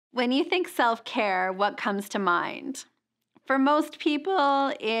When you think self-care, what comes to mind? For most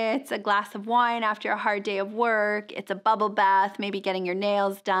people, it's a glass of wine after a hard day of work, it's a bubble bath, maybe getting your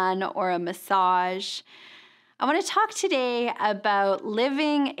nails done, or a massage. I want to talk today about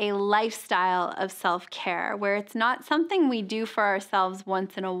living a lifestyle of self-care where it's not something we do for ourselves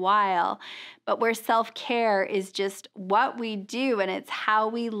once in a while, but where self-care is just what we do and it's how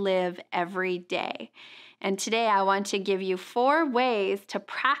we live every day. And today I want to give you 4 ways to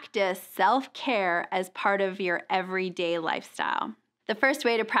practice self-care as part of your everyday lifestyle. The first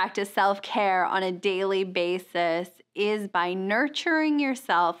way to practice self-care on a daily basis is by nurturing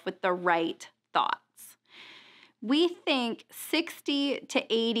yourself with the right thoughts. We think 60 to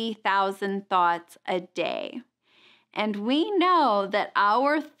 80,000 thoughts a day. And we know that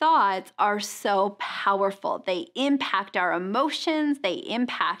our thoughts are so powerful. They impact our emotions. They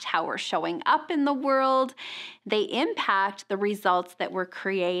impact how we're showing up in the world. They impact the results that we're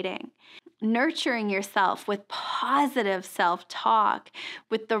creating. Nurturing yourself with positive self-talk,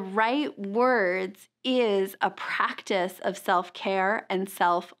 with the right words, is a practice of self-care and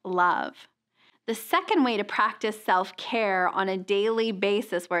self-love. The second way to practice self-care on a daily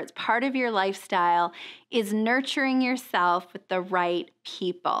basis where it's part of your lifestyle is nurturing yourself with the right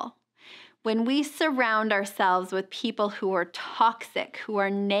people. When we surround ourselves with people who are toxic, who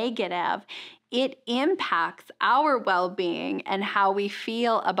are negative, it impacts our well-being and how we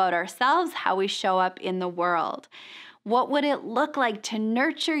feel about ourselves, how we show up in the world. What would it look like to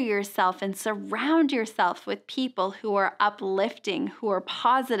nurture yourself and surround yourself with people who are uplifting, who are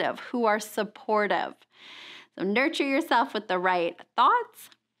positive, who are supportive? So nurture yourself with the right thoughts,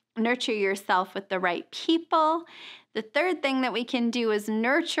 nurture yourself with the right people. The third thing that we can do is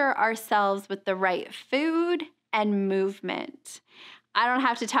nurture ourselves with the right food and movement. I don't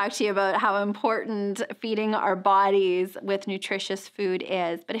have to talk to you about how important feeding our bodies with nutritious food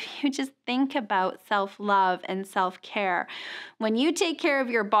is, but if you just think about self-love and self-care, when you take care of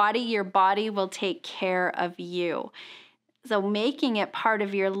your body will take care of you. So making it part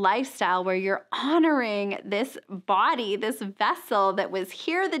of your lifestyle where you're honoring this body, this vessel that was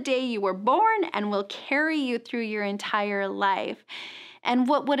here the day you were born and will carry you through your entire life. And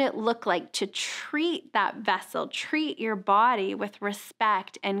what would it look like to treat that vessel, treat your body with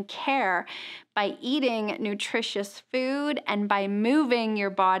respect and care by eating nutritious food and by moving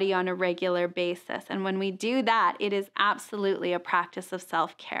your body on a regular basis? And when we do that, it is absolutely a practice of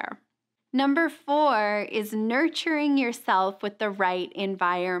self-care. Number 4 is nurturing yourself with the right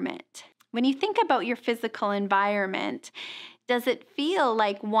environment. When you think about your physical environment, does it feel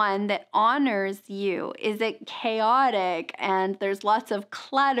like one that honors you? Is it chaotic and there's lots of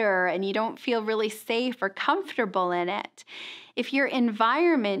clutter and you don't feel really safe or comfortable in it? If your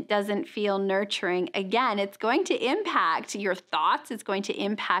environment doesn't feel nurturing, again, it's going to impact your thoughts. It's going to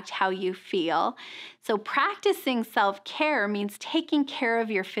impact how you feel. So practicing self-care means taking care of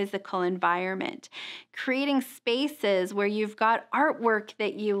your physical environment, creating spaces where you've got artwork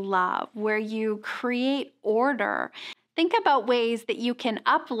that you love, where you create order. Think about ways that you can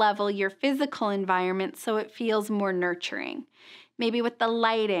up-level your physical environment so it feels more nurturing. Maybe with the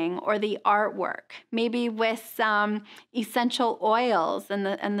lighting or the artwork, maybe with some essential oils and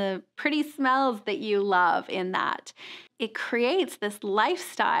the pretty smells that you love in that. It creates this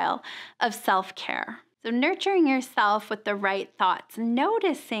lifestyle of self-care. So nurturing yourself with the right thoughts,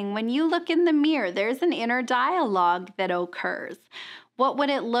 noticing when you look in the mirror, there's an inner dialogue that occurs. What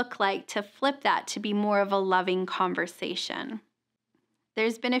would it look like to flip that to be more of a loving conversation?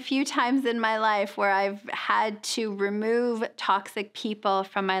 There's been a few times in my life where I've had to remove toxic people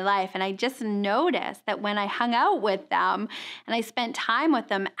from my life, and I just noticed that when I hung out with them and I spent time with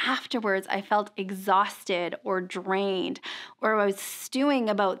them afterwards, I felt exhausted or drained, or I was stewing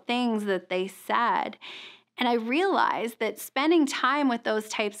about things that they said. And I realized that spending time with those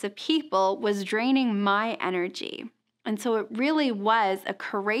types of people was draining my energy. And so it really was a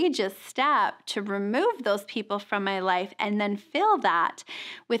courageous step to remove those people from my life and then fill that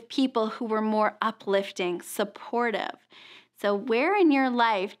with people who were more uplifting, supportive. So where in your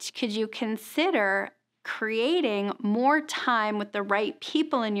life could you consider creating more time with the right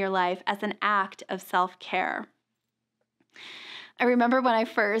people in your life as an act of self-care? I remember when I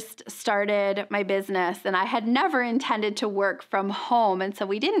first started my business and I had never intended to work from home. And so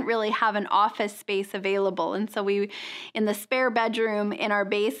we didn't really have an office space available. And so in the spare bedroom in our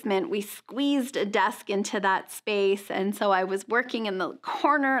basement, we squeezed a desk into that space. And so I was working in the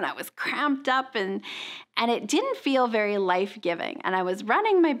corner and I was cramped up and And it didn't feel very life-giving. And I was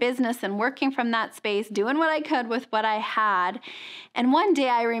running my business and working from that space, doing what I could with what I had. And one day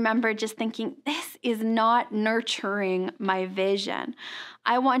I remember just thinking, this is not nurturing my vision.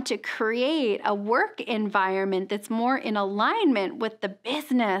 I want to create a work environment that's more in alignment with the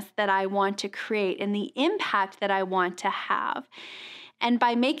business that I want to create and the impact that I want to have. And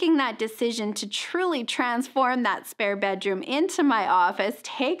by making that decision to truly transform that spare bedroom into my office,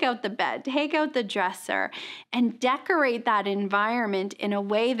 take out the bed, take out the dresser, and decorate that environment in a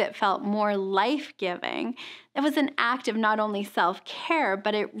way that felt more life-giving, it was an act of not only self-care,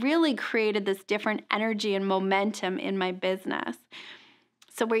 but it really created this different energy and momentum in my business.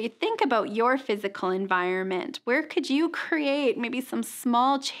 So where you think about your physical environment, where could you create maybe some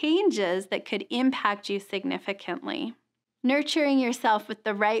small changes that could impact you significantly? Nurturing yourself with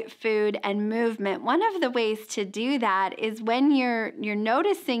the right food and movement. One of the ways to do that is when you're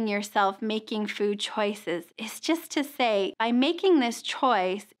noticing yourself making food choices, is just to say, by making this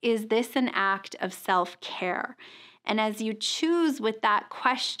choice, is this an act of self-care? And as you choose with that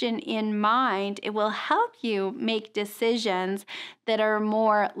question in mind, it will help you make decisions that are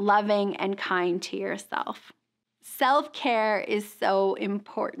more loving and kind to yourself. Self-care is so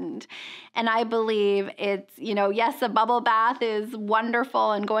important. And I believe it's, yes, a bubble bath is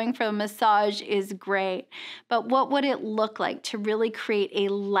wonderful and going for a massage is great. But what would it look like to really create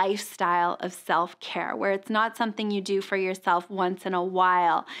a lifestyle of self-care where it's not something you do for yourself once in a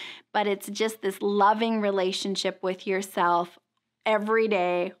while, but it's just this loving relationship with yourself every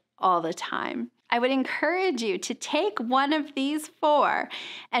day, all the time? I would encourage you to take one of these 4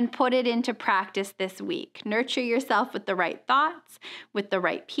 and put it into practice this week. Nurture yourself with the right thoughts, with the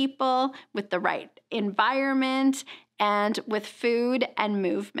right people, with the right environment, and with food and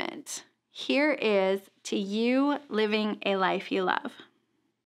movement. Here is to you living a life you love.